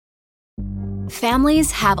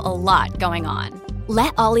Families have a lot going on.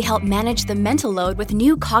 Let Ollie help manage the mental load with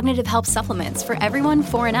new cognitive help supplements for everyone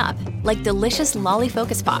 4 and up, like delicious Lolly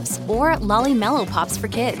Focus Pops or Lolly Mellow Pops for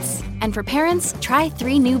kids. And for parents, try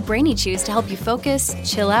 3 new Brainy Chews to help you focus,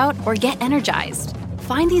 chill out, or get energized.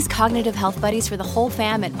 Find these cognitive health buddies for the whole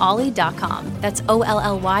fam at ollie.com. That's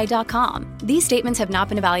OLLY.com. These statements have not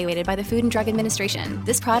been evaluated by the Food and Drug Administration.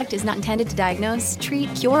 This product is not intended to diagnose,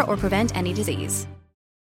 treat, cure, or prevent any disease.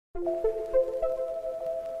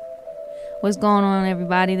 What's going on,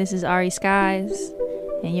 everybody? This is Ari Skies,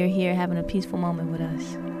 and you're here having a peaceful moment with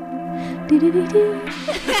us.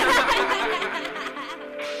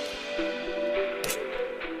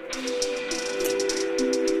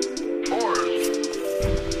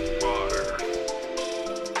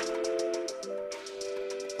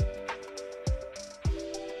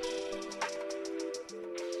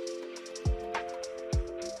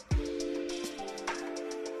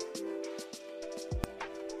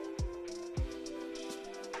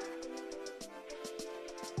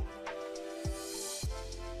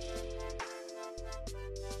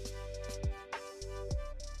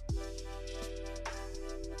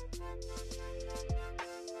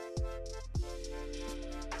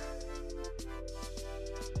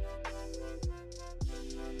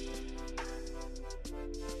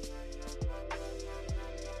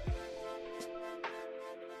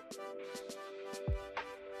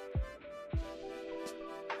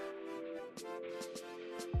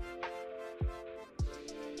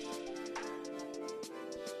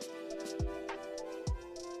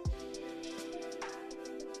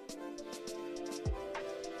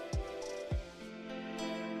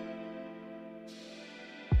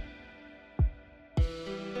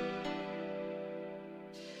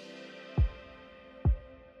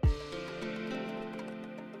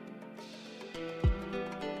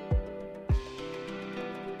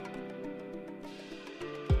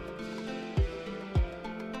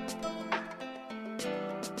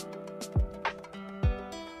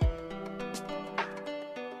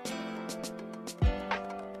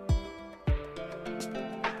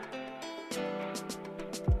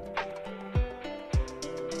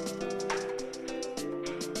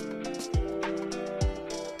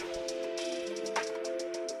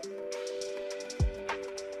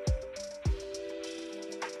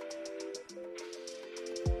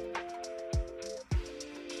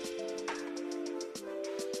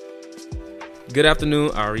 Good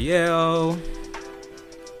afternoon, Ariel.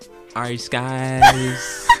 Ari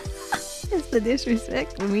Skies. It's the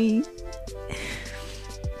disrespect for me.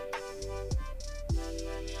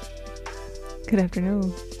 Good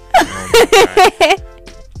afternoon. Oh my God.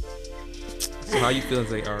 So how you feeling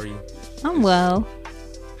today, Ari? I'm well.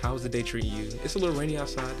 How's the day treating you? It's a little rainy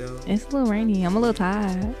outside, though. It's a little rainy. I'm a little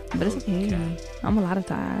tired, but it's okay. I'm a lot of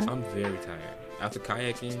tired. I'm very tired. After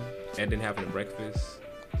kayaking and then having a breakfast,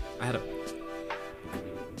 I had a...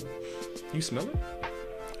 You smell it?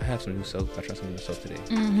 I have some new soap. I tried some new soap today.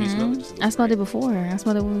 Mm-hmm. You smell it? I smelled it before. I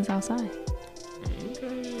smelled it when we was outside. Okay.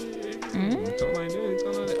 Something like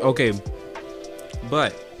that. Okay.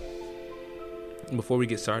 But before we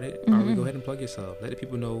get started, Ari, go ahead and plug yourself. Let the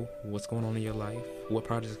people know what's going on in your life, what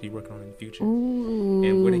projects are you working on in the future,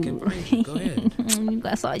 and where they can find you. Go ahead.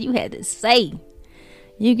 That's all you had to say.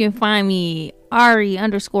 You can find me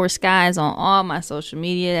Ari_Skies on all my social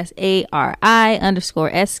media. That's ARI_SKIES.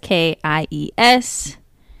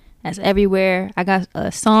 That's everywhere. I got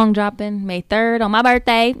a song dropping May 3rd on my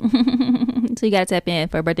birthday. So you got to tap in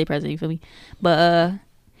for a birthday present, you feel me? But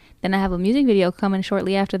then I have a music video coming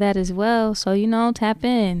shortly after that as well. So, tap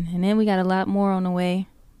in. And then we got a lot more on the way.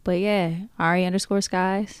 But yeah,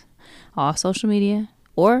 Ari_Skies, all social media.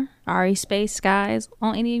 Or Ari Space Skies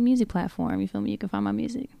on any music platform. You feel me? You can find my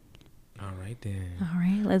music. All right, then. All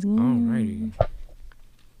right, let's go. All righty.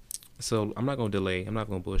 So, I'm not going to delay. I'm not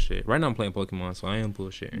going to bullshit. Right now, I'm playing Pokemon, so I am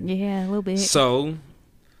bullshitting. Yeah, a little bit. So,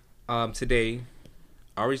 today,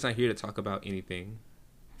 Ari's not here to talk about anything.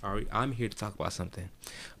 I'm here to talk about something.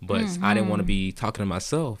 But I didn't want to be talking to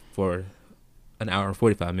myself for an hour and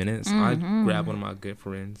 45 minutes. I grabbed one of my good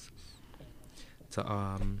friends to...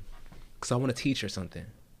 because I want to teach her something.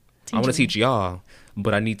 I want to teach y'all,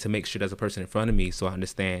 but I need to make sure there's a person in front of me so I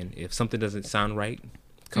understand if something doesn't sound right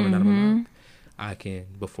coming out of my mouth, I can,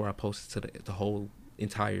 before I post it to the whole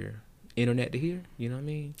entire internet to hear, you know what I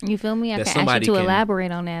mean? You feel me? I can ask you to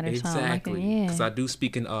elaborate on that or something. Exactly. Because I do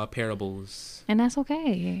speak in parables. And that's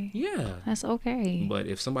okay. Yeah. That's okay. But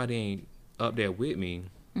if somebody ain't up there with me,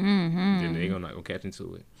 then they're not going to catch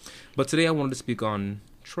into it. But today I wanted to speak on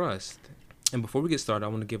trust. And before we get started, I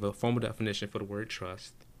want to give a formal definition for the word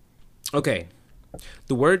trust. Okay.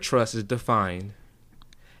 The word trust is defined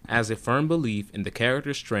as a firm belief in the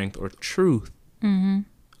character, strength, or truth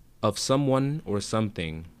of someone or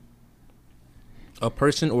something, a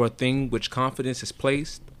person or a thing which confidence is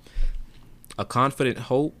placed, a confident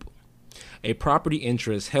hope, a property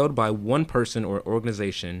interest held by one person or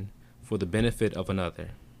organization for the benefit of another.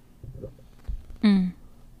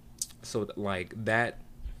 So like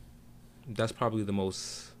that's probably the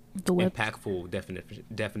most impactful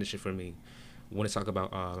definition for me when I talk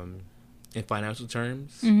about in financial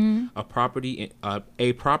terms, a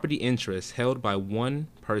property interest held by one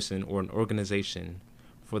person or an organization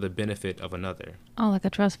for the benefit of another. Oh, like a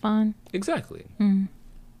trust fund? Exactly.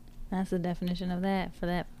 That's the definition of that for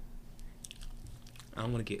that. I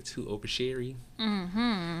don't want to get too oversharey.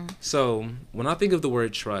 So when I think of the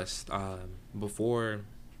word trust, before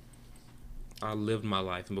I lived my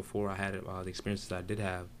life and before I had the experiences that I did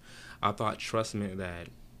have, I thought trust meant that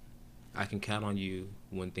I can count on you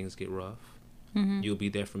when things get rough. You'll be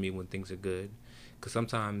there for me when things are good. Because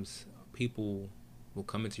sometimes people will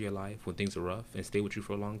come into your life when things are rough and stay with you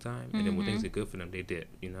for a long time. And then when things are good for them, they dip,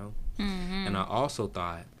 you know? And I also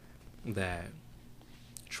thought that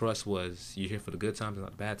trust was you're here for the good times and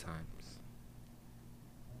not the bad times.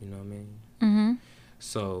 You know what I mean?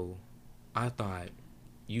 So I thought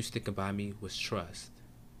you sticking by me was trust.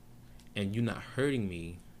 And you not hurting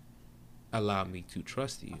me allowed me to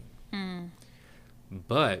trust you.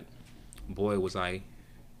 But boy, was I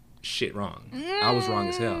shit wrong. I was wrong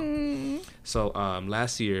as hell. So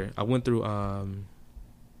last year I went through I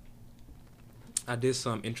did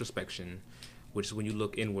some introspection, which is when you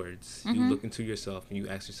look inwards. You look into yourself and you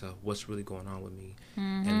ask yourself, what's really going on with me?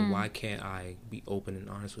 And why can't I be open and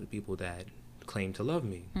honest with the people that claim to love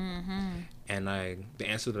me? And the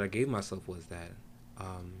answer that I gave myself was that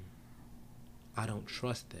I don't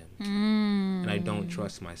trust them. And I don't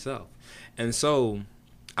trust myself. And so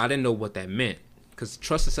I didn't know what that meant, because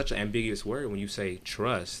trust is such an ambiguous word. When you say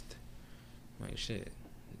trust, like, shit,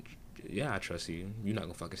 yeah, I trust you. You're not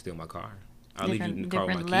gonna fucking steal my car. I'll leave you in the car with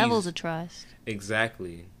my keys. Different levels of trust.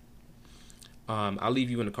 Exactly. I'll leave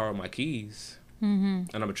you in the car with my keys, and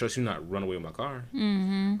I'm gonna trust you not run away with my car.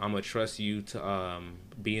 I'm gonna trust you to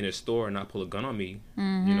be in a store and not pull a gun on me. You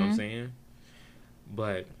know what I'm saying?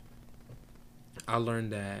 But I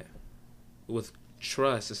learned that with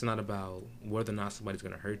trust, it's not about whether or not somebody's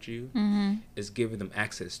gonna hurt you. It's giving them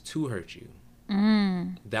access to hurt you.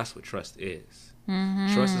 That's what trust is.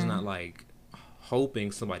 Trust is not like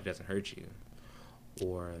hoping somebody doesn't hurt you,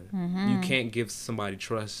 or you can't give somebody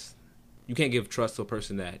trust. You can't give trust to a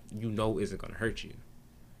person that you know isn't going to hurt you,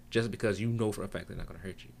 just because you know for a fact they're not going to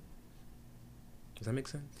hurt you. Does that make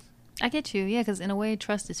sense? I get you, yeah, because in a way,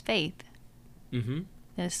 trust is faith.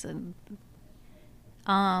 It's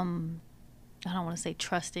I don't want to say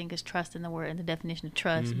trusting, because trust in the word and the definition of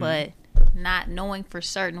trust, but not knowing for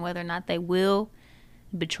certain whether or not they will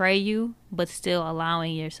betray you, but still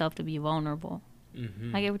allowing yourself to be vulnerable.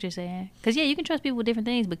 I get what you're saying. Because, yeah, you can trust people with different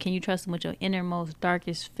things, but can you trust them with your innermost,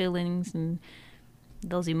 darkest feelings and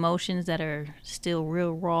those emotions that are still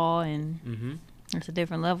real raw? And it's a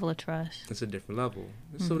different level of trust. It's a different level.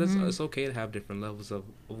 So it's okay to have different levels of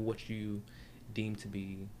what you deem to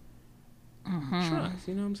be trust.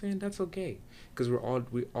 You know what I'm saying? That's okay. Because we're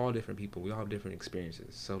all different people. We all have different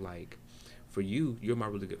experiences. So, like, for you, you're my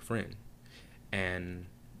really good friend. And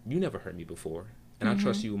you never hurt me before. And I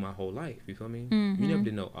trust you my whole life. You feel me? You never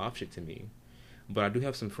did no off shit to me. But I do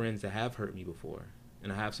have some friends that have hurt me before.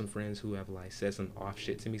 And I have some friends who have, like, said some off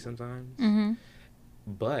shit to me sometimes.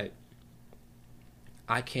 But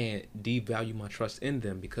I can't devalue my trust in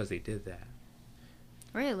them because they did that.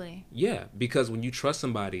 Really? Yeah. Because when you trust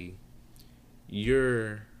somebody,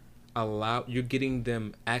 you're getting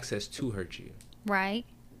them access to hurt you. Right.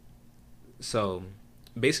 So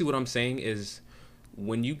basically what I'm saying is,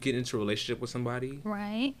 when you get into a relationship with somebody,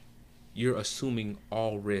 right, you're assuming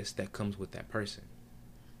all risk that comes with that person.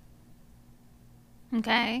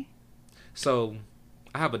 Okay. So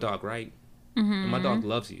I have a dog, right? And my dog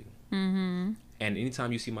loves you. And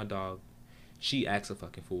anytime you see my dog, she acts a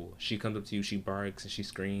fucking fool. She comes up to you, she barks and she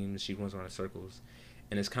screams, she runs around in circles,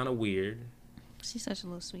 and it's kind of weird. She's such a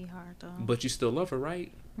little sweetheart, though. But you still love her,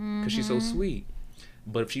 right? Because she's so sweet.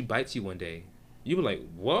 But if she bites you one day, you be like,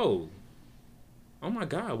 whoa, oh my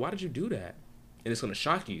God, why did you do that? And it's going to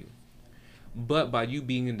shock you. But by you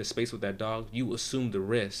being in the space with that dog, you assume the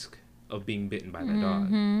risk of being bitten by that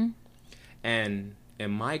dog. And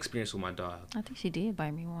in my experience with my dog, I think she did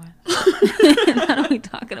bite me once. Not only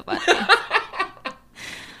talking about that.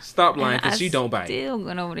 Stop lying, because she don't bite. Still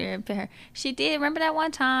going over there and pet her. She did. Remember that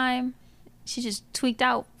one time? She just tweaked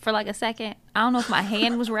out for like a second. I don't know if my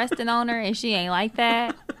hand was resting on her and she ain't like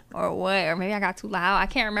that. or what, or maybe I got too loud. I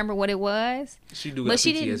can't remember what it was. She do got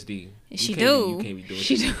PTSD. She You can't be doing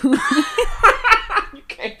she shit. do. You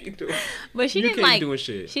can't be doing. But she You didn't can't like be doing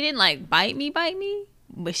shit. She didn't like bite me.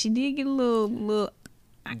 But she did get a little.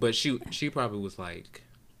 But she probably was like,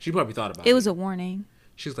 she probably thought about it. It was a warning.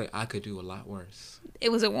 She was like, I could do a lot worse.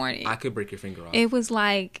 It was a warning. I could break your finger off. It was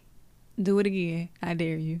like, do it again. I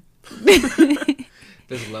dare you.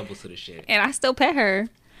 There's levels to the shit. And I still pet her,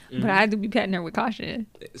 but I do be petting her with caution.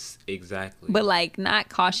 Exactly. But like not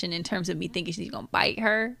caution in terms of me thinking she's gonna bite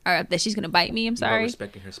her or that she's gonna bite me. I'm sorry. But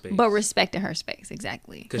respecting her space. But respecting her space,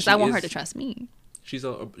 exactly. Because she I want her is- to trust me. She's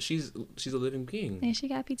a living being. And she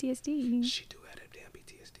got PTSD. She do have that damn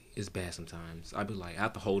PTSD. It's bad sometimes. I'd be like, I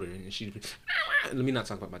have to hold her, and she'd be, let me not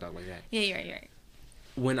talk about my dog like that. Yeah, you're right. You're right.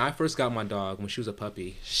 When I first got my dog, when she was a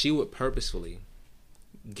puppy, she would purposefully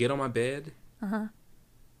get on my bed and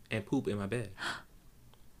poop in my bed.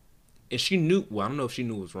 And she knew, well, I don't know if she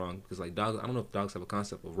knew it was wrong, because like dogs, I don't know if dogs have a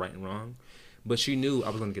concept of right and wrong, but she knew I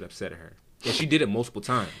was going to get upset at her. And she did it multiple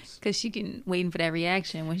times. Because she can waiting for that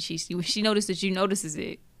reaction when she notices that you notices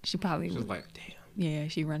it. She probably She was would. like, damn. Yeah,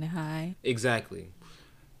 she running high. Exactly.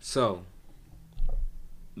 So,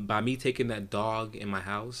 by me taking that dog in my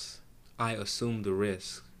house, I assume the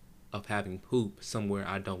risk of having poop somewhere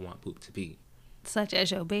I don't want poop to be. Such as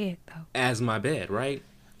your bed, though. As my bed, right?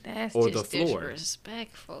 That's Or just the floor.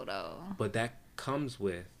 disrespectful, though. But that comes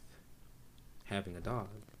with having a dog.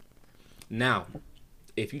 Now,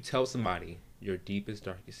 if you tell somebody your deepest,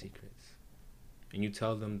 darkest secrets, and you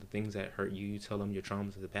tell them the things that hurt you, you tell them your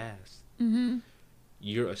traumas of the past,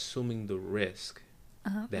 you're assuming the risk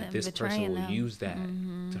that this person will use that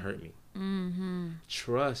to hurt me.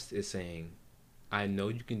 Trust is saying, I know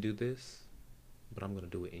you can do this, but I'm going to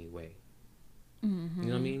do it anyway. You know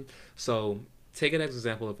what I mean? So, take an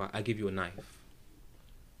example. If I give you a knife,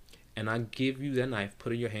 and I give you that knife,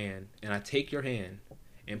 put it in your hand, and I take your hand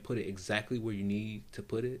and put it exactly where you need to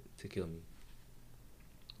put it to kill me.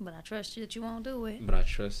 But I trust you that you won't do it. But I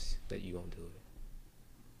trust that you won't do it.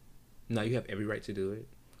 Now, you have every right to do it,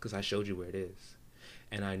 because I showed you where it is.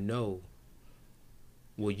 And I know,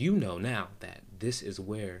 well, you know now that this is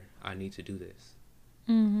where I need to do this.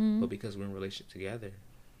 But because we're in a relationship together,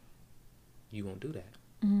 you won't do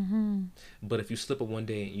that. But if you slip up one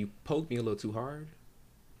day and you poke me a little too hard,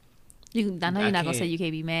 I know you're not going to say you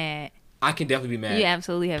can't be mad. I can definitely be mad. You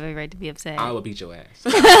absolutely have every right to be upset. I will beat your ass.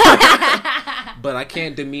 But I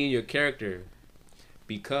can't demean your character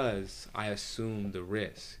because I assume the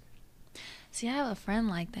risk. See, I have a friend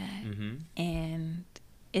like that. And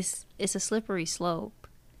it's a slippery slope.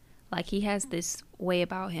 Like, he has this way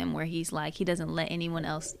about him where he's like, he doesn't let anyone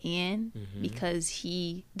else in because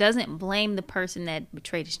he doesn't blame the person that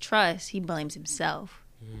betrayed his trust. He blames himself.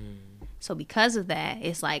 So because of that,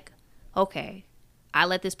 it's like, okay, I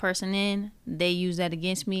let this person in. They use that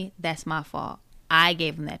against me. That's my fault. I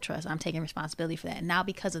gave him that trust. I'm taking responsibility for that. Now,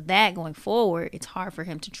 because of that, going forward, it's hard for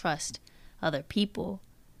him to trust other people.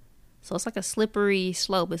 So it's like a slippery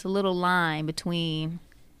slope. It's a little line between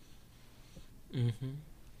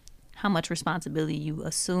how much responsibility you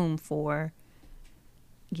assume for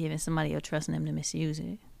giving somebody or trusting them to misuse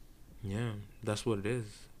it. Yeah, that's what it is.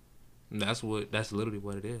 That's literally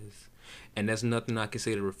what it is. And there's nothing I can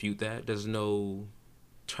say to refute that. There's no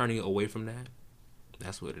turning away from that.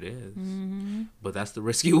 That's what it is. But that's the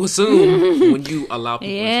risk you assume when you allow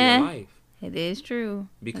people into your life. It is true.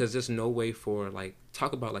 Because there's no way for, like,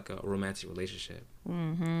 talk about like a romantic relationship.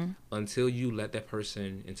 Until you let that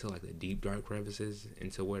person into like the deep dark crevices,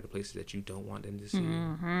 into where the places that you don't want them to see.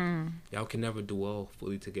 Y'all can never dwell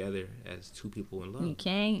fully together as two people in love. You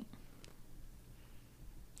can't.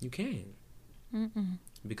 You can't.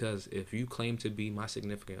 Because if you claim to be my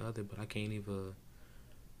significant other, but I can't even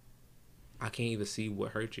see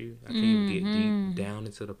what hurt you. I can't even get deep down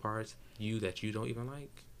into the parts that you don't even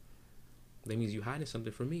like. That means you hiding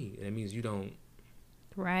something from me. That means you don't.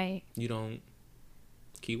 Right. You don't.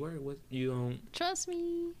 Keyword. What you don't trust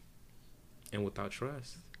me. And without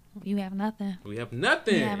trust, you have nothing. We have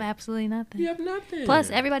nothing. You have absolutely nothing. You have nothing. Plus,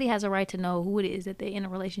 everybody has a right to know who it is that they're in a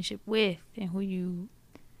relationship with and who you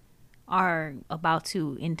are about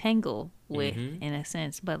to entangle with, in a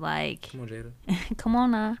sense. But like, come on, Jada. Come on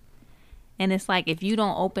now. And it's like, if you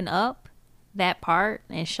don't open up that part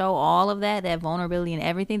and show all of that vulnerability and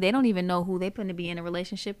everything, they don't even know who they're going to be in a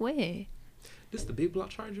relationship with. This the big block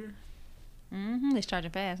charger? It's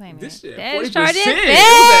charging fast, ain't it? This shit, That's 40%. charging fast.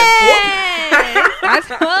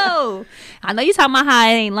 I know you talking about how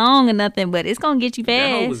it ain't long or nothing, but it's going to get you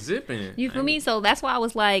fast. That hoe was zipping. You feel me? So that's why I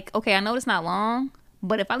was like, okay, I know it's not long,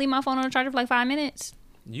 but if I leave my phone on the charger for like 5 minutes,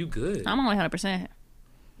 you good. I'm only 100%.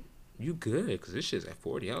 you good, because this shit's at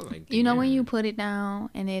 40. I was like, you know when damn. you put it down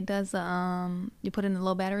and it does you put it in the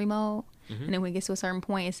low battery mode, Mm-hmm. and then when it gets to a certain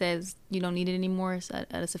point, it says you don't need it anymore. It's at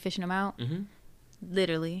a sufficient amount. Mm-hmm.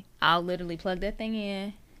 Literally, I'll literally plug that thing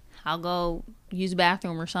in. I'll go use the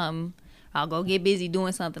bathroom or something. I'll go get busy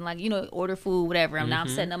doing something like, order food, whatever. I'm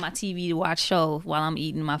setting up my TV to watch shows while I'm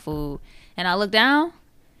eating my food. And I look down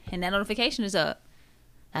and that notification is up.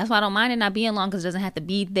 That's why I don't mind it not being long, because it doesn't have to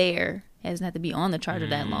be there. It doesn't have to be on the charger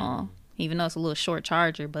that long. Even though it's a little short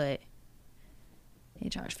charger, but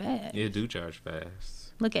it charge fast. It do charge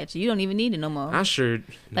fast. Look at you. You don't even need it no more. I sure.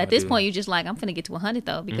 But at this point, you're just like, I'm finna get to 100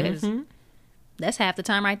 though, because that's half the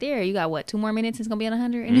time right there. You got what, 2 more minutes? It's gonna be at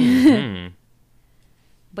 100. Mm-hmm.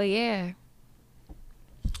 But yeah.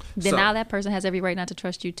 Then now that person has every right not to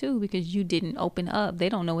trust you too, because you didn't open up. They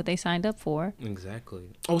don't know what they signed up for. Exactly.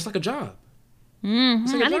 Oh, it's like a job. Mm-hmm.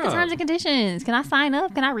 It's like a I need the job. terms and conditions. Can I sign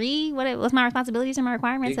up? Can I read? What's my responsibilities and my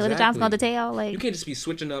requirements? So what the job's gonna detail? Like, you can't just be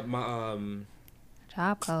switching up my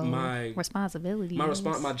job code, my responsibilities,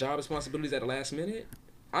 my job responsibilities at the last minute.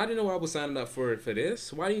 I didn't know I was signing up for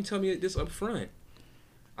this. Why didn't you tell me this up front?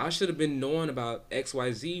 I should have been knowing about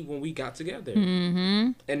XYZ when we got together.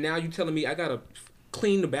 Mm-hmm. And now you telling me I gotta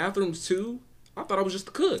clean the bathrooms too? I thought I was just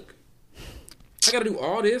the cook. I gotta do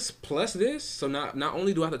all this plus this. So not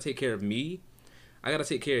only do I have to take care of me, I gotta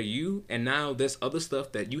take care of you. And now there's other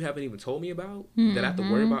stuff that you haven't even told me about that I have to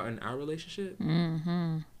worry about in our relationship.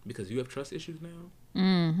 Because you have trust issues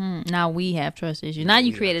now. Now we have trust issues. Now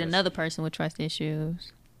you created another person with trust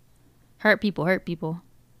issues. Hurt people. Yikes.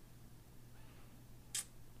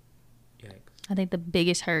 I think the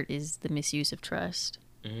biggest hurt is the misuse of trust.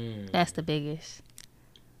 That's the biggest.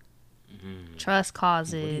 Trust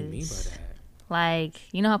causes. What do you mean by that?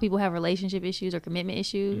 Like, you know how people have relationship issues or commitment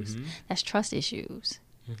issues? That's trust issues.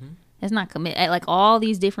 It's not like all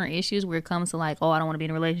these different issues where it comes to like, oh, I don't want to be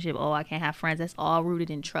in a relationship. Oh, I can't have friends. That's all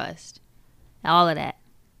rooted in trust. All of that.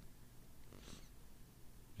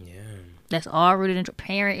 Yeah. That's all rooted in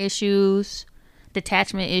parent issues,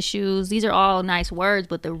 detachment issues. These are all nice words,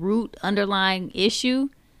 but the root underlying issue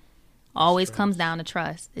always comes down to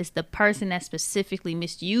trust. It's the person that specifically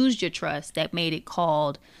misused your trust that made it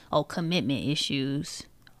called, commitment issues.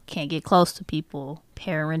 Can't get close to people,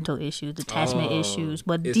 parental issues, detachment issues.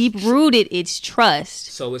 But deep rooted, it's trust.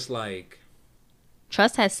 So it's like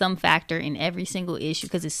trust has some factor in every single issue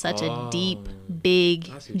because it's such a deep, big,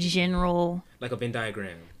 general. Like a Venn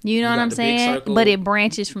diagram. You know what I'm saying? Circle, but it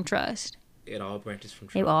branches from trust. It all branches from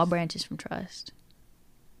trust. It all branches from trust.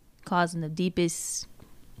 Causing the deepest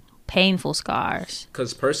painful scars.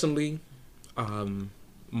 Because personally,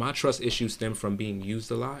 my trust issues stem from being used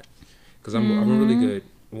a lot. Because I'm a really good.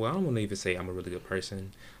 Well, I don't want to even say I'm a really good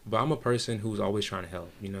person, but I'm a person who's always trying to help.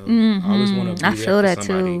 You know, I always want to. I feel that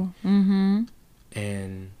too.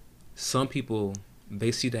 And some people,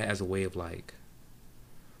 they see that as a way of like,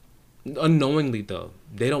 unknowingly though,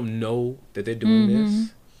 they don't know that they're doing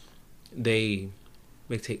this. They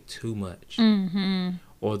take too much,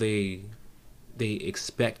 or they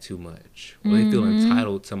expect too much, or they feel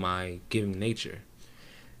entitled to my giving nature.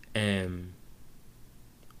 And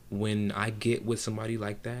when I get with somebody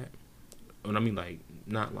like that, and I mean like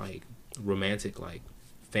not like romantic, like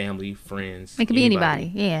family, friends, it could be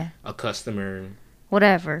anybody, yeah, a customer,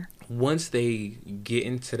 whatever. Once they get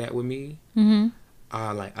into that with me,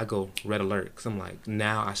 I go red alert, because I'm like,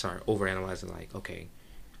 now I start overanalyzing, like, okay,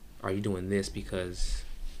 are you doing this because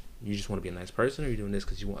you just want to be a nice person, or are you doing this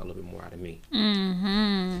because you want a little bit more out of me?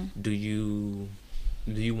 Do you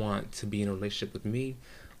want to be in a relationship with me,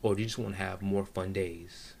 or do you just want to have more fun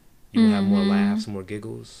days? You want to have more laughs, more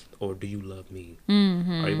giggles, or do you love me?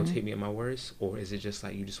 Are you gonna take me at my worst, or is it just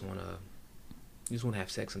like you just wanna have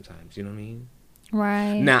sex sometimes? You know what I mean?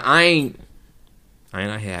 Right. Now I ain't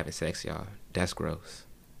out here having sex, y'all. That's gross.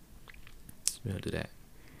 We don't do that.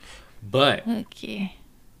 But okay.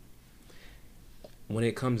 When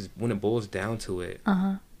it boils down to it,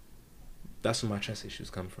 that's where my trust issues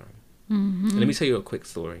come from. And let me tell you a quick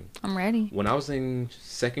story. I'm ready. When I was in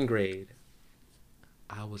second grade,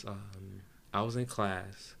 I was in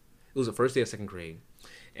class. It was the first day of second grade.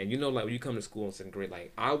 And you know, like when you come to school in second grade,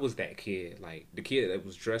 like I was that kid, like the kid that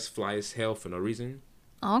was dressed fly as hell for no reason.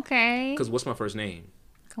 Okay. Because what's my first name?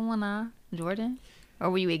 Come on now. Jordan? Or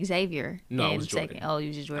were you Xavier? No, I was Jordan. Oh, you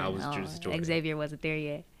was just Jordan. I was just Jordan. Xavier wasn't there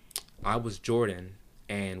yet. I was Jordan.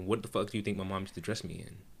 And what the fuck do you think my mom used to dress me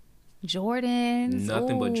in? Jordans.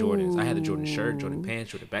 Nothing but Jordans. I had a Jordan shirt, Jordan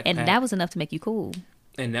pants, Jordan backpack. And that was enough to make you cool.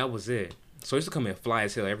 And that was it. So I used to come in fly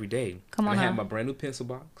as hell every day. Come on, I had my brand new pencil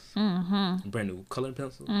box, brand new coloring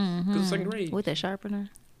pencils. Because it's second grade. With a sharpener.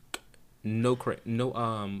 No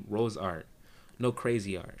rose art, no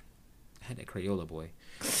crazy art. I had that Crayola, boy.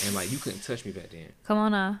 And, like, you couldn't touch me back then. Come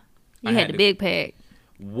on now. You had the big pack.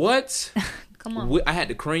 What? Come on. I had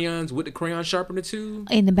the crayons with the crayon sharpener, too.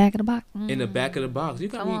 In the back of the box. In the back of the box. You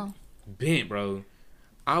got me bent, bro.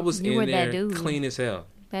 I was in there clean as hell.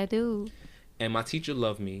 That dude. And my teacher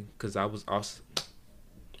loved me because I was also...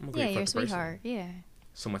 I'm a great you're a sweetheart. person. Yeah.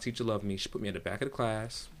 So my teacher loved me. She put me at the back of the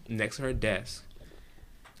class, next to her desk.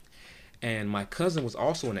 And my cousin was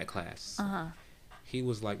also in that class. Uh-huh. He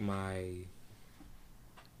was like my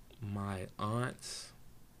aunt's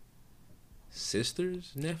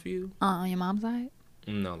sister's nephew. On your mom's side?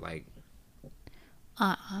 No, like...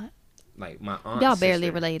 Like my aunt's Y'all barely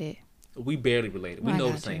sister. related. We barely related. We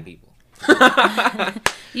know the same people.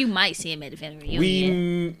 You might see him at the family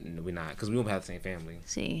reunion. We're not, because we don't have the same family.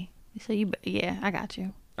 See, so I got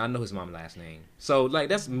you. I know his mom's last name, so like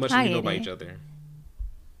that's much we know about each other.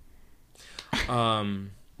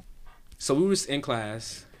 So we were in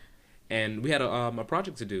class, and we had a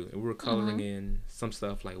project to do, and we were coloring in some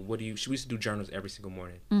stuff. Like, we used to do journals every single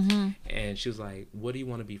morning, and she was like, "What do you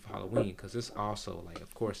want to be for Halloween?" Because it's also like,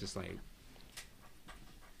 of course, it's like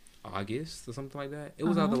August or something like that. It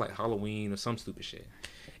was either like Halloween or some stupid shit.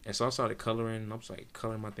 And so I started coloring. I was like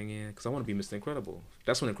coloring my thing in because I want to be Mr. Incredible.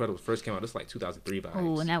 That's when Incredible first came out. This like 2003 vibes.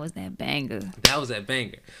 Oh, and that was that banger. That was that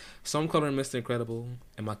banger. So I'm coloring Mr. Incredible,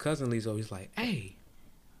 and my cousin Lizzo, he's like, hey,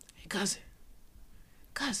 cousin.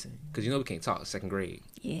 Because you know we can't talk, second grade.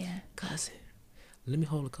 Yeah. Cousin, let me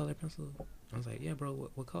hold a color pencil. I was like, yeah, bro,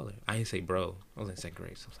 what color? I didn't say bro. I was in second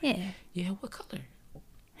grade. So I was like, yeah, what color?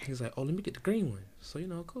 He's like, oh, let me get the green one. So,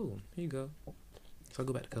 cool. Here you go. So I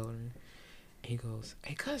go back to coloring. And he goes,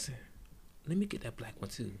 hey, cousin, let me get that black one,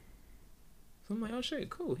 too. So I'm like, oh, shit,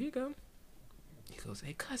 cool. Here you go. He goes,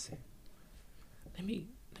 hey, cousin, let me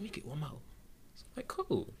get one more. So I'm like,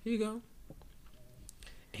 cool. Here you go.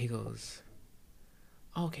 And he goes,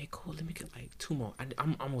 okay, cool. Let me get, like, two more.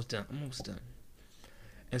 I'm almost done.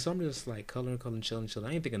 And so I'm just, like, coloring, chilling.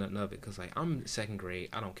 I ain't thinking nothing of it because, like, I'm second grade.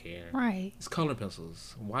 I don't care. Right. It's coloring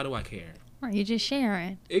pencils. Why do I care? Right. You're just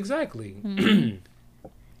sharing. Exactly.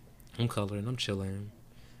 I'm coloring. I'm chilling.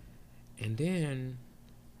 And then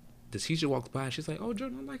the teacher walks by and she's like, oh,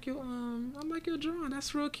 Jordan, I like your drawing.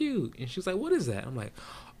 That's real cute. And she's like, what is that? I'm like,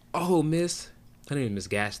 oh, Miss. Her name is Miss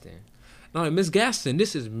Gaston. And I'm like, Miss Gaston,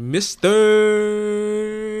 this is Mr.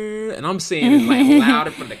 And I'm saying it like loud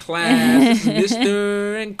in front of the class. This is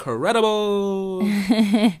Mr. Incredible.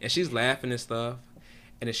 And she's laughing and stuff.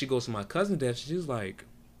 And then she goes to my cousin's desk. She's like,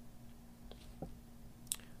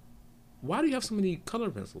 why do you have so many color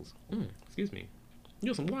pencils? Excuse me. You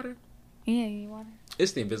want some water? Yeah, you want water?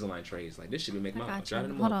 It's the Invisalign trays. Like, this should be making my mouth dry in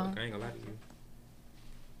the motherfucker. I ain't gonna lie to you.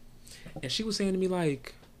 And she was saying to me,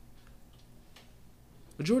 like,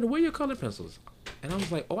 Jordan, where are your color pencils? And I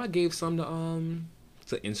was like, oh, I gave some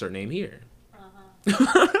to insert name here.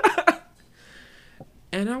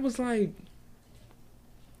 And I was like,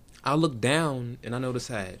 I looked down and I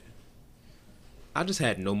noticed I just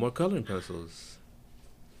had no more coloring pencils.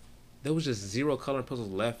 There was just 0 coloring pencils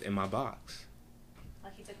left in my box.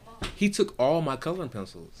 Like he took them all? He took all my coloring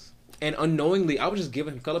pencils. And unknowingly, I was just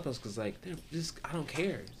giving him color pencils because, like, I don't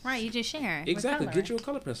care. Right, you just sharing. Exactly. Get you a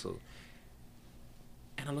color pencil.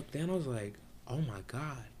 And I looked down, I was like, oh my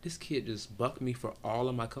God, this kid just bucked me for all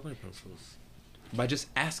of my coloring pencils by just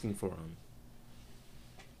asking for them.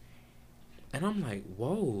 And I'm like,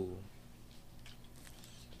 whoa.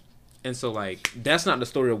 And so, like, that's not the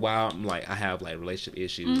story of why I'm like, I have like relationship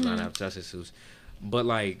issues and I have trust issues. But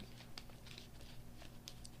like,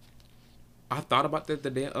 I thought about that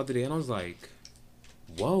the other day and I was like,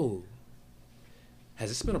 whoa. Has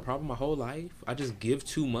this been a problem my whole life? I just give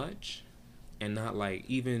too much and not like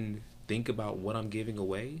even think about what I'm giving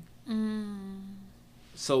away.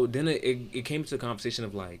 So then it came to a conversation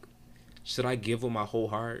of like, should I give with my whole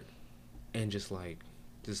heart and just like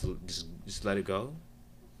just let it go,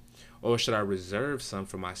 or should I reserve some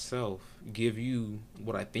for myself, give you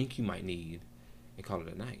what I think you might need, and call it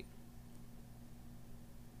a night?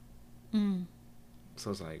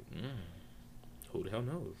 So it's like, who the hell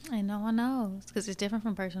knows? No one knows because it's different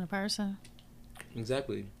from person to person.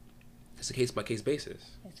 Exactly. It's a case-by-case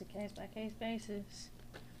basis. It's a case-by-case basis.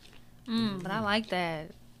 But I like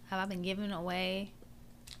that. Have I been giving away?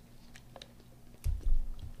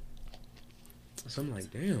 So I'm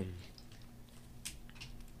like, damn.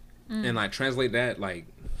 And like translate that like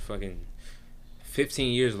fucking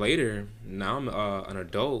 15 years later. Now I'm an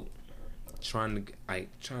adult trying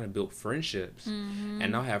to build friendships,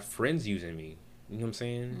 and now I have friends using me. You know what I'm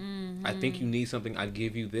saying? I think you need something. I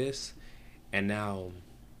give you this, and now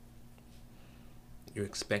you're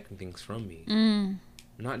expecting things from me.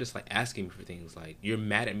 not just like asking me for things. Like, you're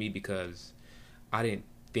mad at me because I didn't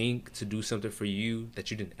think to do something for you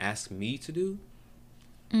that you didn't ask me to do.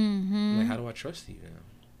 Like, how do I trust you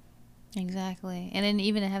now? Exactly. And then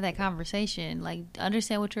even to have that conversation, like,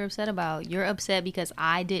 understand what you're upset about. You're upset because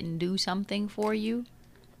I didn't do something for you,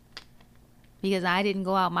 because I didn't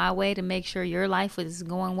go out my way to make sure your life was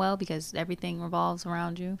going well, because everything revolves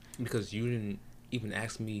around you. Because you didn't even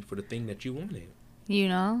ask me for the thing that you wanted. You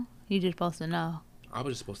know? You're just supposed to know. I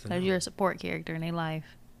was just supposed to know. Because you're a support character in their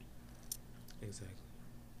life. Exactly.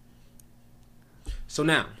 So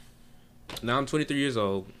now I'm 23 years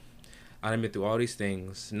old. I've been through all these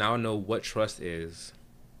things. Now I know what trust is.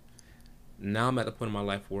 Now I'm at the point in my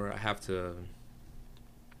life where I have to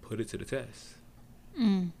put it to the test.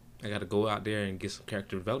 I got to go out there and get some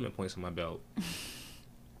character development points on my belt.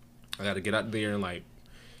 I got to get out there and, like,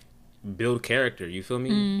 build character. You feel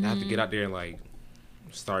me? I have to get out there and, like,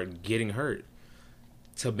 start getting hurt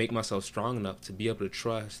to make myself strong enough to be able to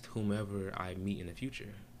trust whomever I meet in the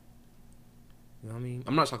future. You know what I mean?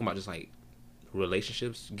 I'm not talking about just, like,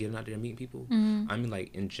 relationships, getting out there and meeting people. I mean,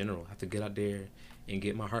 like, in general, I have to get out there and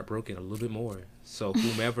get my heart broken a little bit more, so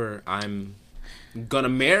whomever I'm gonna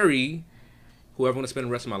marry, whoever I'm gonna spend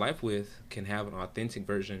the rest of my life with, can have an authentic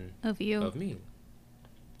version of you, of me.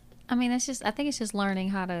 I mean, I think it's just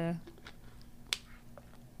learning how to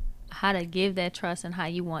give that trust and how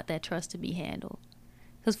you want that trust to be handled.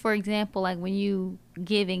 Because, for example, like, when you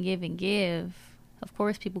give and give and give, of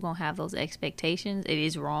course, people going to have those expectations. It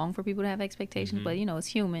is wrong for people to have expectations, but, you know, it's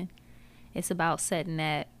human. It's about setting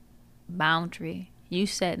that boundary. You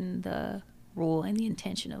setting the rule and the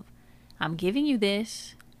intention of, I'm giving you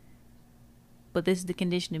this, but this is the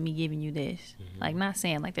condition of me giving you this. Like, not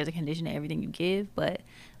saying, like, there's a condition to everything you give, but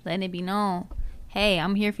letting it be known, hey,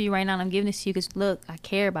 I'm here for you right now, and I'm giving this to you because, look, I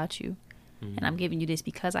care about you, and I'm giving you this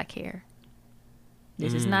because I care.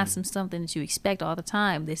 This is not something that you expect all the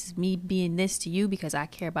time. This is me being this to you because I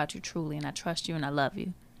care about you truly, and I trust you, and I love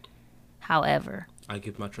you. However, I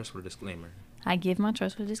give my trust with a disclaimer.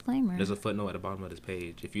 There's a footnote at the bottom of this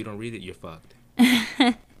page. If you don't read it, you're fucked.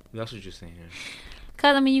 That's what you're saying.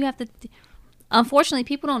 Because, I mean, you have to... Unfortunately,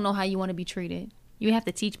 people don't know how you want to be treated. You have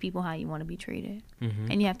to teach people how you want to be treated.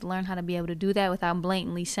 And you have to learn how to be able to do that without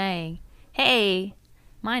blatantly saying, hey,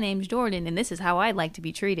 my name's Jordan, and this is how I'd like to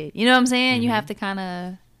be treated. You know what I'm saying? You have to kind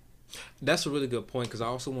of... That's a really good point, because I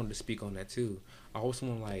also wanted to speak on that, too. I also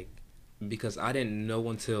want to, like... Because I didn't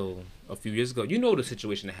know until a few years ago. You know the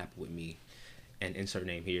situation that happened with me. And insert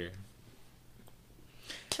name here.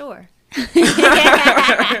 Sure.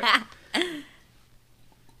 I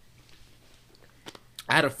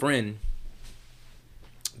had a friend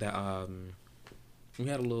that we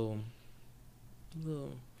had a little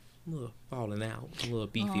falling out, a little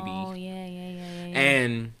beefy beef. Oh, yeah.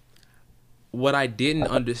 And what I didn't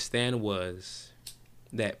understand was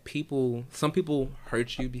that some people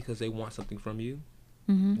hurt you because they want something from you.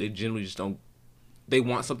 They generally just don't. They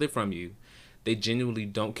want something from you. They genuinely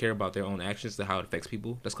don't care about their own actions and how it affects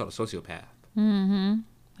people. That's called a sociopath.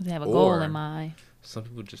 They have a goal in mind. Some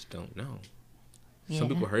people just don't know. Some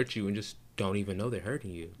people hurt you and just don't even know they're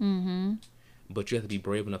hurting you. But you have to be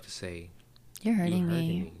brave enough to say, You're hurting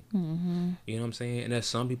me. You know what I'm saying? And there's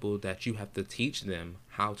some people that you have to teach them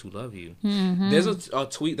how to love you. There's a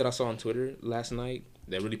tweet that I saw on Twitter last night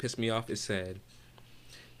that really pissed me off. It said,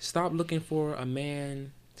 stop looking for a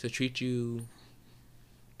man to treat you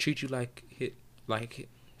like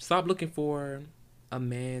stop looking for a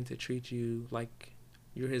man to treat you like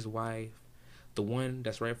you're his wife. The one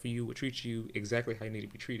that's right for you will treat you exactly how you need to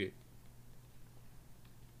be treated.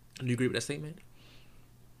 Do you agree with that statement?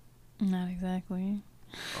 Not exactly.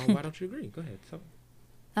 Oh, why don't you agree? Go ahead. Tell me.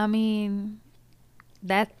 I mean,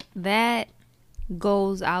 that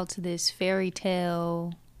goes out to this fairy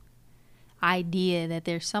tale idea that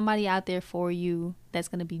there's somebody out there for you that's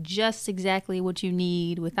going to be just exactly what you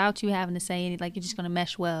need without you having to say anything. Like, you're just going to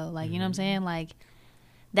mesh well. Like, you know what I'm saying? Like,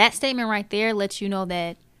 that statement right there lets you know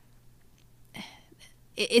that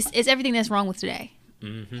it's everything that's wrong with today.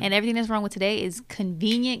 And everything that's wrong with today is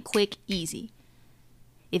convenient, quick, easy.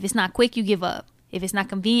 If it's not quick, you give up. If it's not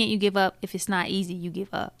convenient, you give up. If it's not easy, you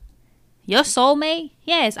give up. Your soulmate,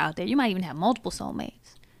 yeah, it's out there. You might even have multiple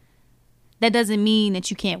soulmates. That doesn't mean that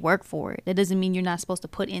you can't work for it. That doesn't mean you're not supposed to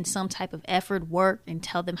put in some type of effort, work, and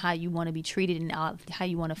tell them how you want to be treated and how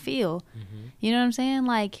you want to feel. You know what I'm saying?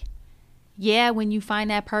 Like, yeah, when you find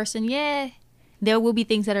that person, yeah, there will be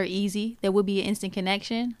things that are easy. There will be an instant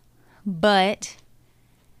connection. But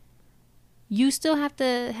you still have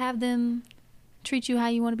to have them treat you how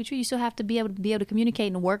you want to be treated. You still have to be able to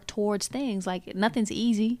communicate and work towards things. Like, nothing's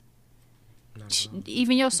easy.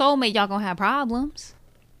 Even your soulmate, y'all gonna have problems.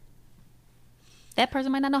 That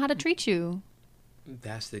person might not know how to treat you.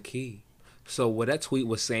 That's the key. So what that tweet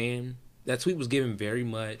was saying, that tweet was giving very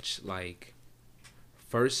much like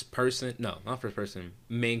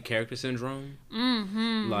main character syndrome.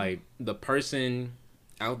 Mm-hmm. Like the person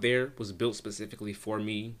out there was built specifically for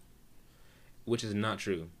me, which is not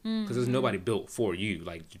true. Because there's nobody built for you.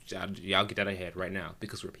 Like, y'all get that ahead right now,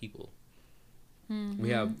 because we're people. We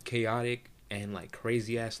have chaotic and like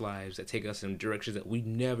crazy ass lives that take us in directions that we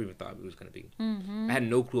never even thought we was gonna be. I had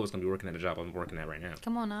no clue I was gonna be working at the job I'm working at right now.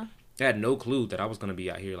 Come on now. I had no clue that I was gonna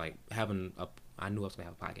be out here like having a. I knew I was gonna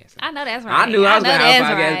have a podcast. I know that's right. I knew I was gonna have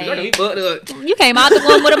a podcast. Right. We fucked up. You came out the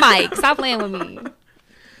room with a mic. Stop playing with me.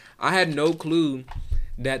 I had no clue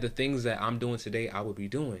that the things that I'm doing today I would be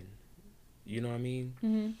doing. You know what I mean?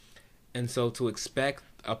 Mm-hmm. And so to expect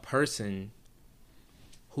a person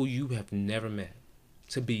who you have never met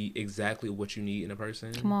to be exactly what you need in a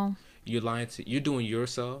person. Come on. You're lying to. You're doing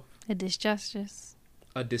yourself a disjustice.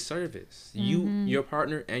 A disservice. You, your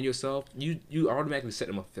partner, and yourself. You automatically set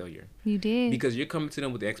them up for failure. You did, because you're coming to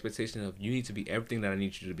them with the expectation of you need to be everything that I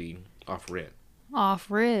need you to be off rip.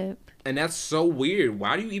 Off rip. And that's so weird.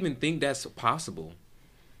 Why do you even think that's possible?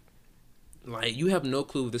 Like, you have no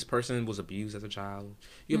clue this person was abused as a child.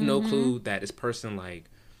 You have no clue that this person like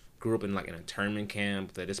grew up in like an internment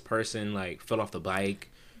camp. That this person like fell off the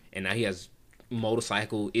bike, and now he has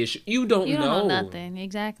motorcycle issue. You don't know nothing.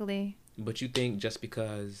 Exactly. But you think just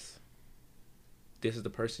because this is the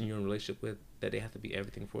person you're in a relationship with that they have to be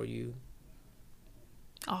everything for you?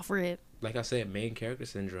 Off rip. Like I said, main character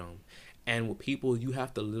syndrome. And with people, you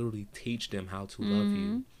have to literally teach them how to love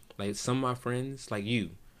you. Like some of my friends, like you're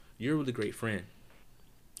a really great friend.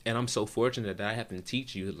 And I'm so fortunate that I have to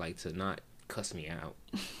teach you like to not cuss me out.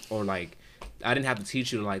 Or like, I didn't have to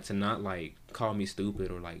teach you like to not like call me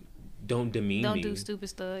stupid or like don't demean me. Don't do stupid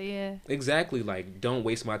stuff, yeah. Exactly, like don't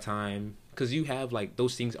waste my time, because you have like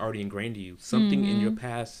those things already ingrained in you. Something in your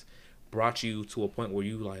past brought you to a point where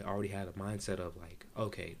you like already had a mindset of like,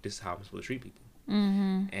 okay, this is how I'm supposed to treat people.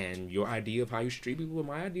 And your idea of how you should treat people and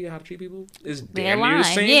my idea of how to treat people is damn near the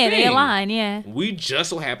same thing. They align, yeah. We just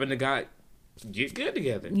so happen to get good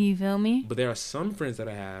together. You feel me? But there are some friends that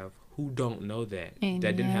I have who don't know that, that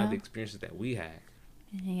didn't have the experiences that we had.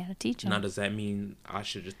 And you gotta teach them. Now, does that mean I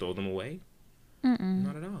should just throw them away?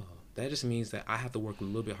 Not at all. That just means that I have to work a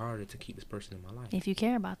little bit harder to keep this person in my life. If you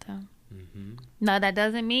care about them. No, that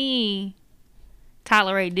doesn't mean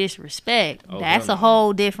tolerate disrespect. That's a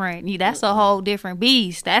whole different. That's a whole different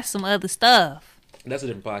beast. That's some other stuff. That's a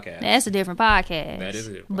different podcast. That is a different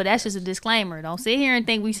podcast. But that's just a disclaimer. Don't sit here and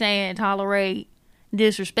think we saying tolerate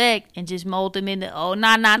disrespect and just mold them into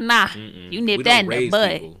nah. You nip that in the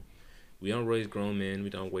butt. People. We don't raise grown men.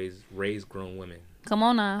 We don't raise grown women. Come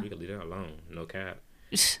on now. We can leave that alone. No cap.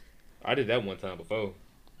 I did that one time before.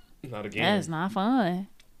 Not again. That's not fun.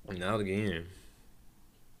 Not again.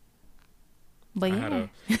 But yeah.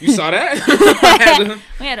 You saw that?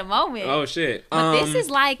 We had a moment. Oh, shit. But this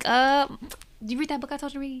is like, did you read that book I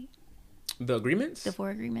told you to read? The Agreements? The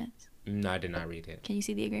 4 Agreements. No, I did not read it. Can you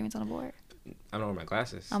see the agreements on the board? I don't wear my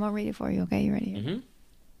glasses. I'm going to read it for you, okay? You ready?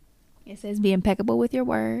 It says, be impeccable with your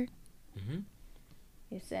word.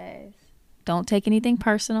 It says, don't take anything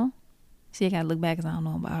personal. See, I got to look back because I don't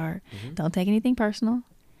know about heart. Don't take anything personal.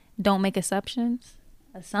 Don't make assumptions.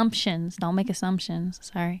 Don't make assumptions.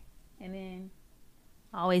 Sorry. And then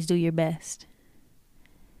always do your best.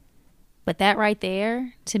 But that right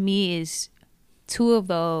there, to me, is 2 of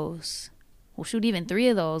those. Well, shoot, even 3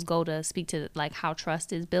 of those go to speak to like how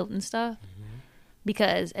trust is built and stuff.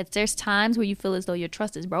 Because there's times where you feel as though your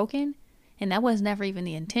trust is broken. And that was never even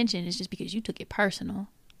the intention. It's just because you took it personal.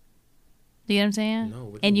 Do you know what I'm saying?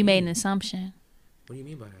 No. And you made an assumption. What do you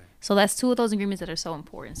mean by that? So that's 2 of those agreements that are so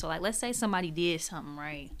important. So like, let's say somebody did something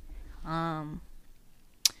right.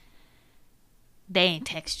 They ain't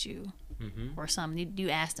text you or something. You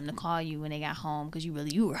asked them to call you when they got home because you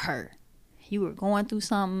were hurt. You were going through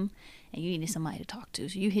something and you needed somebody to talk to.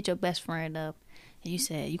 So you hit your best friend up and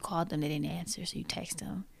you called them, they didn't answer. So you text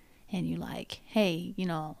them and you like, hey,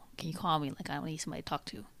 can you call me? Like, I need somebody to talk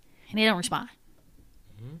to. And they don't respond.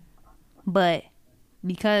 But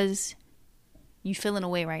because you feeling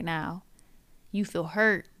away right now, you feel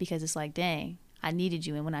hurt because it's like, dang, I needed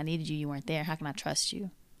you. And when I needed you, you weren't there. How can I trust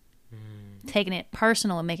you? Taking it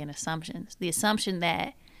personal and making assumptions. The assumption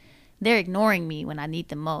that they're ignoring me when I need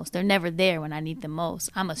them most. They're never there when I need them most.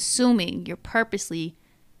 I'm assuming you're purposely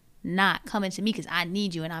not coming to me because I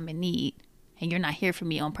need you and I'm in need. And you're not here for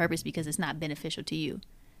me on purpose because it's not beneficial to you.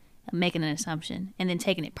 I'm making an assumption and then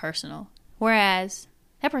taking it personal. Whereas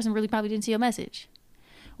that person really probably didn't see your message.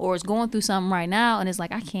 Or is going through something right now and it's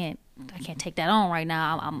like, I can't can't take that on right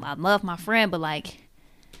now. I love my friend, but like,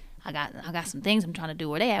 I got some things I'm trying to do.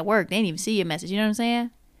 Or they at work, they didn't even see your message. You know what I'm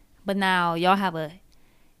saying? But now y'all have a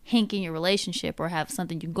hink in your relationship or have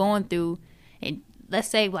something you're going through, and let's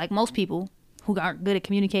say like most people who aren't good at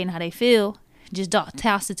communicating how they feel, just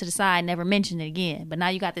toss it to the side, never mention it again. But now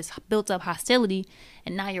you got this built up hostility,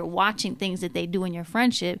 and now you're watching things that they do in your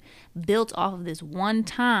friendship built off of this one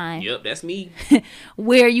time. Yep, that's me.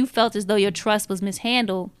 Where you felt as though your trust was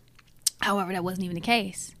mishandled. However, that wasn't even the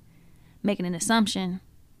case. Making an assumption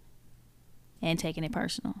and taking it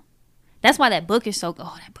personal. That's why that book is so good.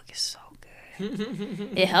 Oh, that book is so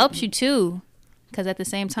good. It helps you too, because at the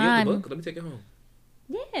same time. You have the book? Let me take it home.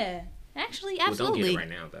 Yeah. Actually, Well, absolutely. don't get it right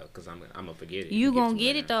now, though, because I'm gonna forget it. You gonna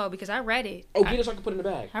get it, though, because I read it. Oh, get it so I can put it in the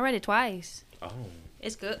bag. I read it twice. Oh.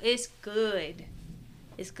 It's good. It's good.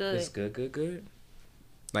 It's good. It's good.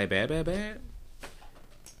 Like bad.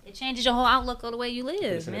 It changes your whole outlook on the way you live,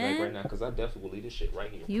 It's in the bag man. right now, because I definitely will leave this shit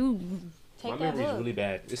right here. You take My that memory is book. really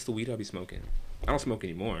bad. It's the weed I be smoking. I don't smoke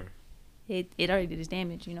anymore. It already did its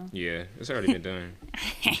damage, you know. Yeah, it's already been done.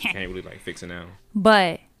 Can't really like fix it now.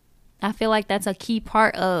 But I feel like that's a key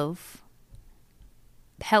part of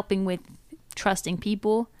helping with trusting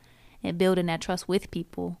people and building that trust with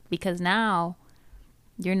people, because now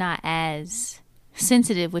you're not as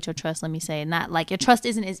sensitive with your trust. Let me say, not like your trust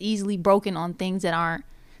isn't as easily broken on things that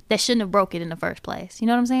shouldn't have broke it in the first place. You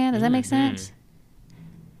know what I'm saying? Does that make sense?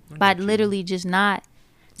 By literally just not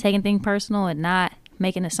taking things personal and not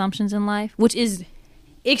making assumptions in life, which is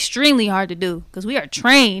extremely hard to do because we are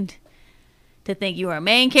trained to think you are a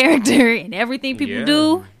main character and everything people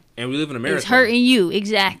do. And we live in America. It's hurting you.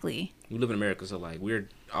 Exactly. We live in America, so like we're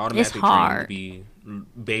automatically It's hard. trained to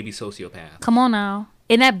be baby sociopaths. Come on now.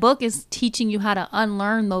 And that book is teaching you how to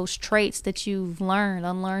unlearn those traits that you've learned,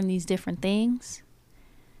 unlearn these different things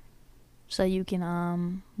so you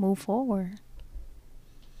can move forward.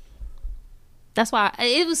 That's why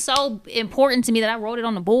it was so important to me that I wrote it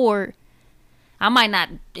on the board. I might not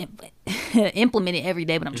implement it every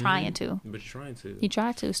day, but I'm trying to. But you're trying to. You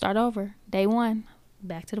try to. Start over. Day one.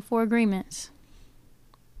 Back to the 4 agreements.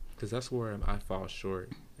 Because that's where I fall short,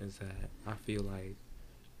 is that I feel like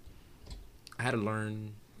I had to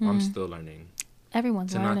learn. I'm still learning.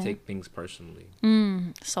 Everyone's to learning. not take things personally.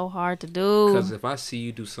 So hard to do. Because if I see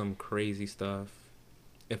you do some crazy stuff,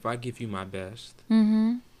 if I give you my best,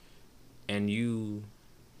 and you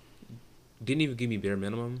didn't even give me bare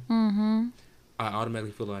minimum, I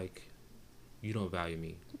automatically feel like you don't value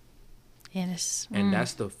me. And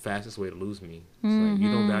that's the fastest way to lose me. It's like,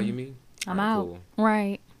 you don't value me? I'm All right, out. cool.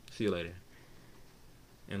 Right. See you later.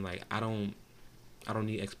 And like, I don't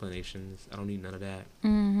need explanations. I don't need none of that.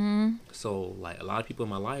 So like, a lot of people in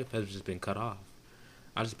my life has just been cut off.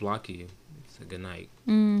 I just block you. It's a good night.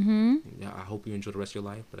 Yeah, I hope you enjoy the rest of your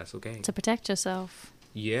life, but that's okay. To protect yourself.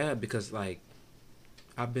 Yeah, because like,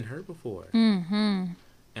 I've been hurt before.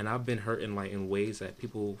 And I've been hurt in like in ways that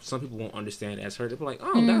some people won't understand as hurt. They're like,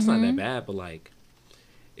 oh, that's not that bad. But like,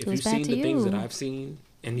 if you've seen the things that I've seen,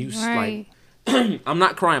 and you like, I'm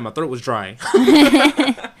not crying. My throat was dry.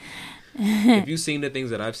 If you've seen the things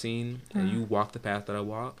that I've seen, and you walk the path that I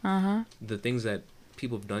walk, the things that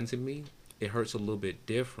people have done to me, it hurts a little bit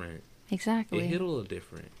different. Exactly. It hit a little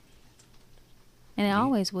different. And it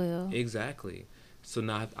always will. Exactly. So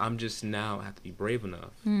now I'm just I have to be brave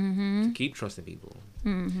enough to keep trusting people,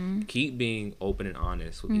 keep being open and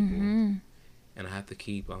honest with people, and I have to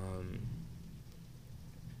keep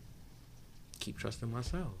trusting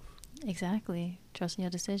myself. Exactly. Trusting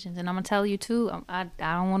your decisions. And I'm going to tell you too, I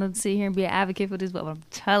don't want to sit here and be an advocate for this, but I'm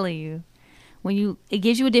telling you, it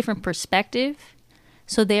gives you a different perspective.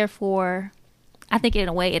 So therefore, I think in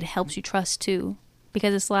a way it helps you trust too,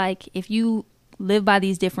 because it's like if you live by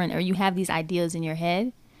these different, or you have these ideas in your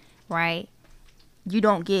head, right, you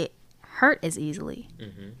don't get hurt as easily.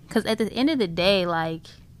 Because at the end of the day, like,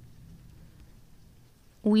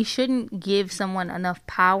 we shouldn't give someone enough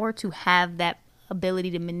power to have that ability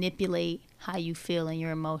to manipulate how you feel and your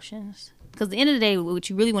emotions. Because at the end of the day, what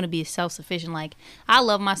you really want to be is self-sufficient. Like, I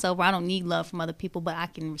love myself, where I don't need love from other people, but I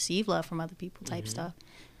can receive love from other people type stuff.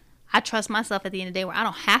 I trust myself at the end of the day, where I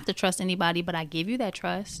don't have to trust anybody, but I give you that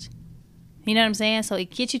trust. You know what I'm saying? So it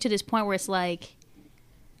gets you to this point where it's like,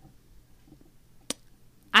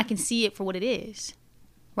 I can see it for what it is.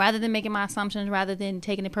 Rather than making my assumptions, rather than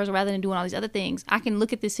taking it personal, rather than doing all these other things, I can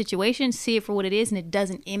look at this situation, see it for what it is, and it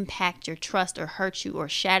doesn't impact your trust or hurt you or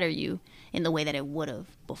shatter you in the way that it would have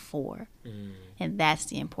before. And that's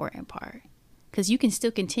the important part. Because you can still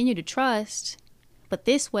continue to trust, but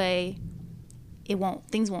this way,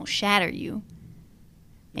 things won't shatter you.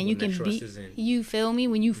 And when you that can trust be, isn't- you feel me?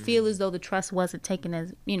 When you feel as though the trust wasn't taken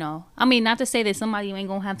as, you know, I mean, not to say that somebody ain't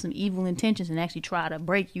gonna have some evil intentions and actually try to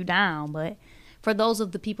break you down, but for those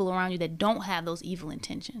of the people around you that don't have those evil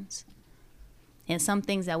intentions and some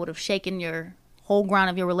things that would have shaken your whole ground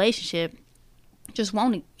of your relationship just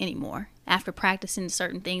won't anymore. After practicing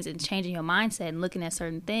certain things and changing your mindset and looking at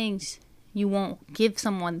certain things, you won't give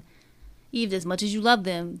someone, even as much as you love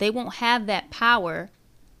them, they won't have that power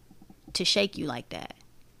to shake you like that.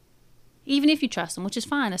 Even if you trust them, which is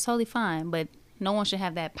fine, that's totally fine, but no one should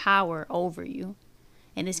have that power over you.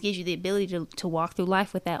 And this gives you the ability to walk through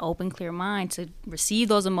life with that open, clear mind, to receive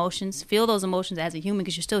those emotions, feel those emotions as a human,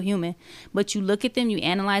 because you're still human, but you look at them, you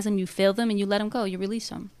analyze them, you feel them, and you let them go, you release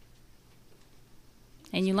them.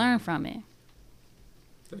 And you learn from it.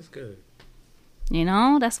 That's good. You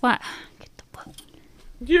know, that's why. Get the book.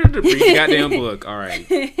 Read the goddamn book. All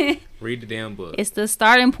right. Read the damn book. It's the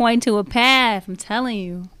starting point to a path, I'm telling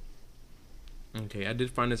you. Okay, I did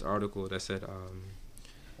find this article that said,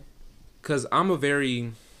 because I'm a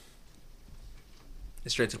very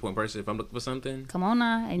straight to the point person. If I'm looking for something, Come on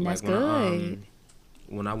now, and that's when good.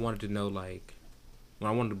 when I wanted to know, like, when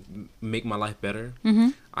I wanted to make my life better, Mm-hmm.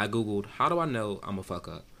 I Googled, how do I know I'm a fuck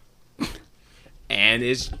up? And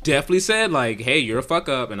it's definitely said, like, hey, you're a fuck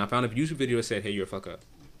up. And I found a YouTube video that said, hey, you're a fuck up.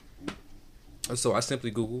 And so I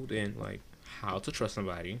simply Googled and, like, how to trust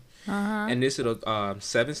somebody. Uh-huh. And this is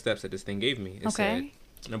 7 steps that this thing gave me. It Okay.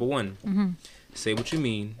 said, number 1, Mm-hmm. say what you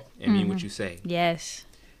mean and mean what you say. Yes.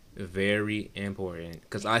 Very important.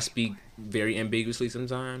 Because I speak very ambiguously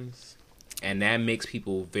sometimes. And that makes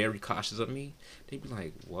people very cautious of me. They be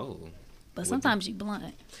like, whoa. But sometimes you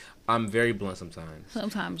blunt. I'm very blunt sometimes.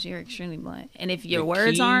 Sometimes you're extremely blunt. And if your The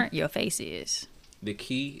words key- aren't, your face is. The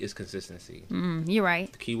key is consistency. You're right.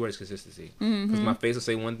 The key word is consistency. Because my face will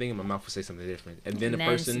say one thing and my mouth will say something different. And then the And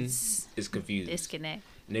that's- person it's is confused. Disconnect.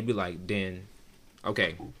 And they be like, then,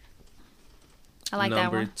 okay. I like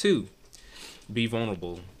Number that 2, be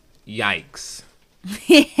vulnerable. Yikes.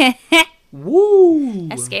 Woo!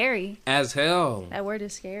 That's scary. As hell. That word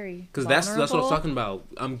is scary. Because that's what I'm Vulnerable. talking about.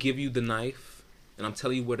 I'm give you the knife and I'm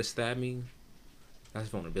telling you where to stab me. That's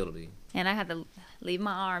vulnerability. And I had to leave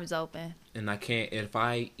my arms open. And I can't, if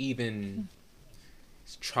I even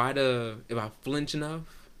try to, if I flinch enough,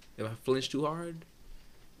 if I flinch too hard,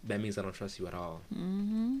 that means I don't trust you at all.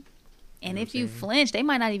 And what if I'm you saying? flinch, they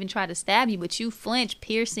might not even try to stab you, but you flinch,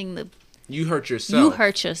 piercing the. You hurt yourself. You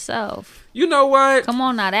hurt yourself. You know what? Come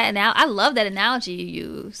on now, that now I love that analogy you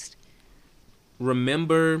used.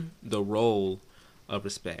 Remember the role of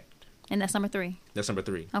respect. And that's number 3. That's number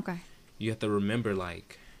 3. Okay. You have to remember,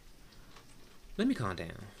 like, let me calm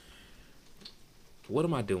down. What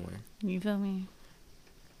am I doing? You feel me?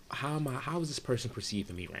 How is this person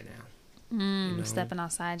perceiving me right now? Mm, know? Stepping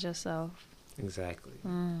outside yourself. Exactly.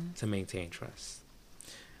 To maintain trust.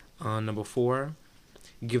 Number 4,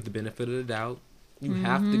 give the benefit of the doubt. You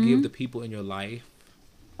have to give the people in your life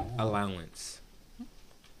allowance.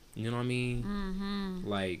 You know what I mean?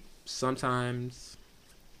 Like, sometimes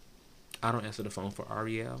I don't answer the phone for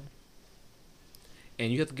Ariel.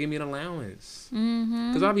 And you have to give me an allowance.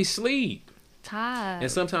 Because I'll be asleep. Tired.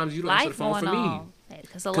 And sometimes you don't answer the phone for me.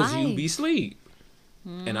 Because you be asleep.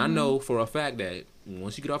 And I know for a fact that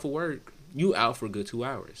once you get off of work, you out for a good 2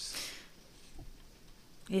 hours.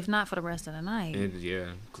 If not for the rest of the night. And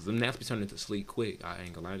yeah, because them naps be turning into sleep quick. I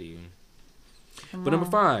ain't gonna lie to you. Come But number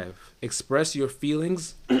on. 5, express your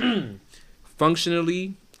feelings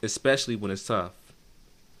functionally, especially when it's tough.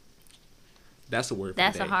 That's a word for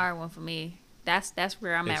That's the a day. hard one for me. That's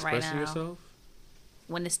where I'm at right Expressing now. yourself?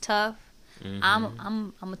 When it's tough,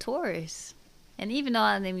 I'm a Taurus. And even though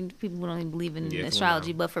I mean people don't even believe in Yeah, come on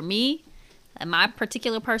astrology, now. but for me, and my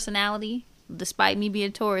particular personality, despite me being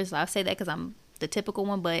a Taurus, I say that because I'm the typical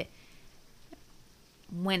one, but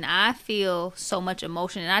when I feel so much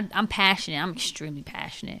emotion, and I'm passionate, I'm extremely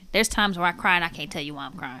passionate. There's times where I cry and I can't tell you why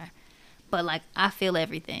I'm crying. But like I feel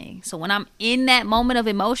everything. So when I'm in that moment of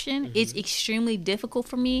emotion, it's extremely difficult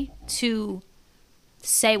for me to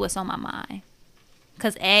say what's on my mind.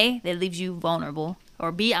 Because A, that leaves you vulnerable.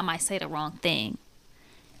 Or B, I might say the wrong thing.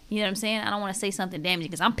 You know what I'm saying? I don't want to say something damaging.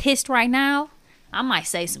 Because I'm pissed right now. I might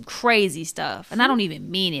say some crazy stuff. And I don't even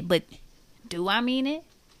mean it. But do I mean it?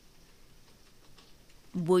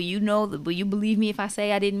 Will you believe me if I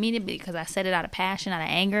say I didn't mean it because I said it out of passion, out of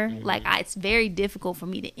anger? Like, it's very difficult for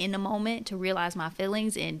me to, in the moment, to realize my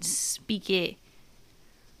feelings and speak it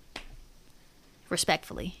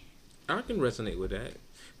respectfully. I can resonate with that.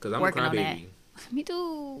 Because I'm Working a on that. crybaby. Me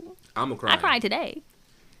too. I'm a cry. I cried today.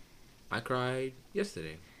 I cried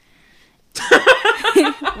yesterday.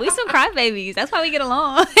 We some crybabies. That's why we get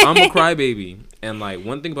along. I'm a crybaby. And like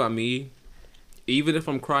one thing about me, even if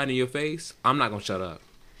I'm crying in your face, I'm not gonna shut up.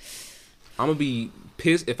 I'm gonna be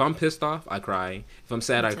pissed. If I'm pissed off, I cry. If I'm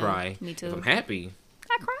sad, I cry. Me too. If I'm happy,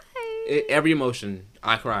 I cry. every emotion,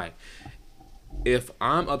 I cry. If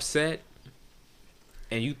I'm upset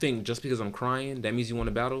and you think just because I'm crying, that means you want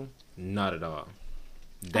to battle, not at all.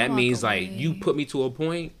 That means like you put me to a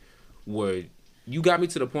point where you got me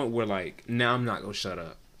to the point where like now I'm not gonna shut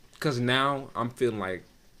up. Cause now I'm feeling like,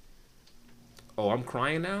 oh, I'm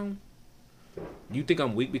crying now? You think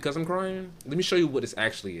I'm weak because I'm crying? Let me show you what this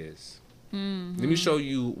actually is. Mm-hmm. Let me show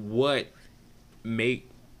you what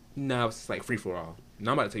now it's like free for all.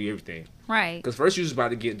 Now I'm about to tell you everything. Right. Because first you was about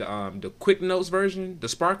to get the quick notes version, the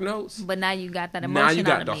spark notes. But now you got that emotion. Now you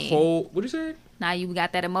got out the of me. whole. What you said? Now you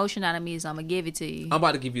got that emotion out of me, so I'm gonna give it to you. I'm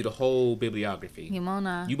about to give you the whole bibliography. Come on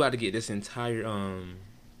now. You about to get this entire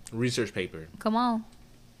research paper. Come on.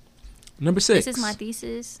 Number 6. This is my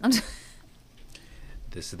thesis.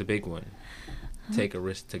 This is the big one. Take a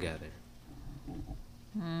risk together.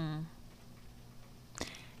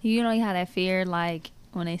 You know how that fear, like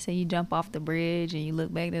when they say you jump off the bridge and you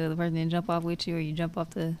look back, the other person didn't jump off with you, or you jump off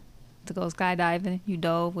to go skydiving, you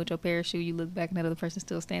dove with your parachute, you look back and the other person's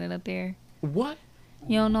still standing up there. What?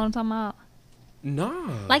 You don't know what I'm talking about?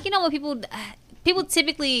 No. Like, you know what people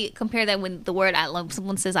typically compare that when the word I love,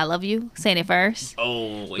 someone says I love you, saying it first.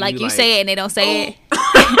 Oh, like you say it and they don't say it.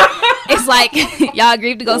 It's like y'all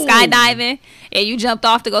agreed to go skydiving and you jumped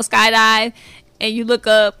off to go skydive and you look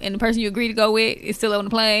up and the person you agreed to go with is still on the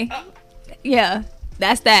plane. Yeah,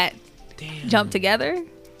 that's that. Damn. Jump together.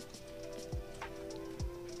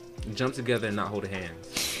 Jump together and not hold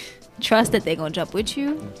hands. Trust that they're gonna jump with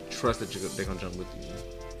you. Trust that they're gonna jump with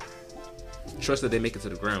you. Trust that they make it to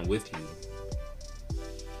the ground with you.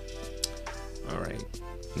 All right,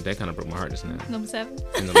 that kind of broke my heart just now. Number 7.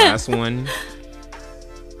 And the last one,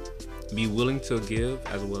 be willing to give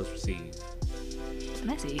as well as receive.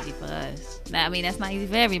 That's easy for us. I mean, that's not easy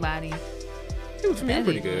for everybody. For me,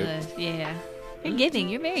 pretty good. Yeah, you're giving.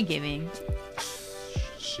 You're very giving.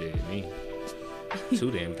 Shit, me. Too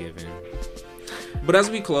damn giving. But as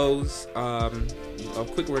we close, a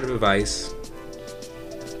quick word of advice.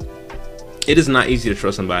 It is not easy to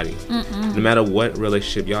trust somebody. No matter what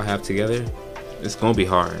relationship y'all have together, it's gonna be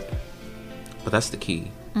hard. But that's the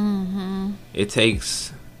key. It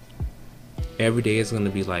takes, every day is gonna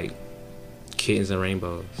be like kittens and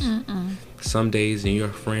rainbows. Some days you and your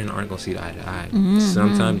friend aren't gonna see eye to eye.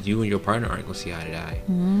 Sometimes you and your partner aren't gonna see eye to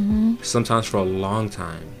eye. Sometimes for a long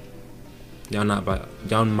time,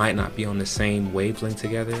 y'all might not be on the same wavelength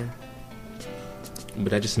together.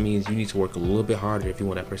 But that just means you need to work a little bit harder if you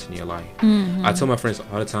want that person in your life. I tell my friends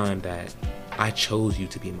all the time that I chose you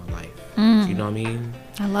to be in my life. You know what I mean?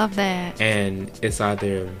 I love that. And it's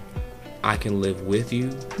either I can live with you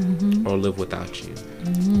or live without you.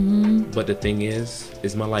 But the thing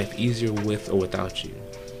is my life easier with or without you?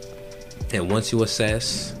 And once you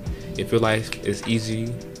assess if your life is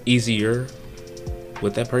easier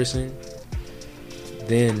with that person,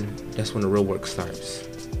 then that's when the real work starts.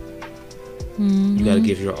 You gotta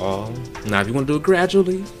give your all. Now, if you want to do it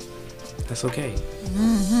gradually, that's okay.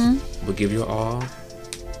 But give your all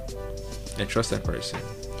and trust that person.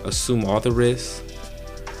 Assume all the risks.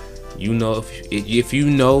 You know, if you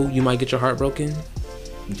know you might get your heart broken,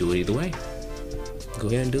 do it either way. Go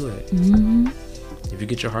ahead and do it. If you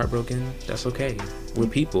get your heart broken, that's okay. We're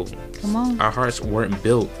people. Come on. Our hearts weren't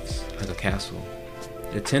built like a castle.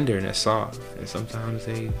 They're tender and they're soft, and sometimes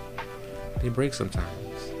they break sometimes.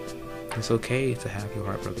 It's okay to have your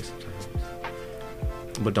heart broken sometimes.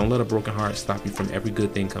 But don't let a broken heart stop you from every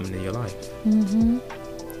good thing coming in your life.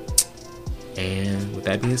 And with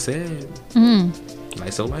that being said,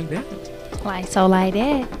 like so like that. Like so like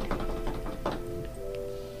that.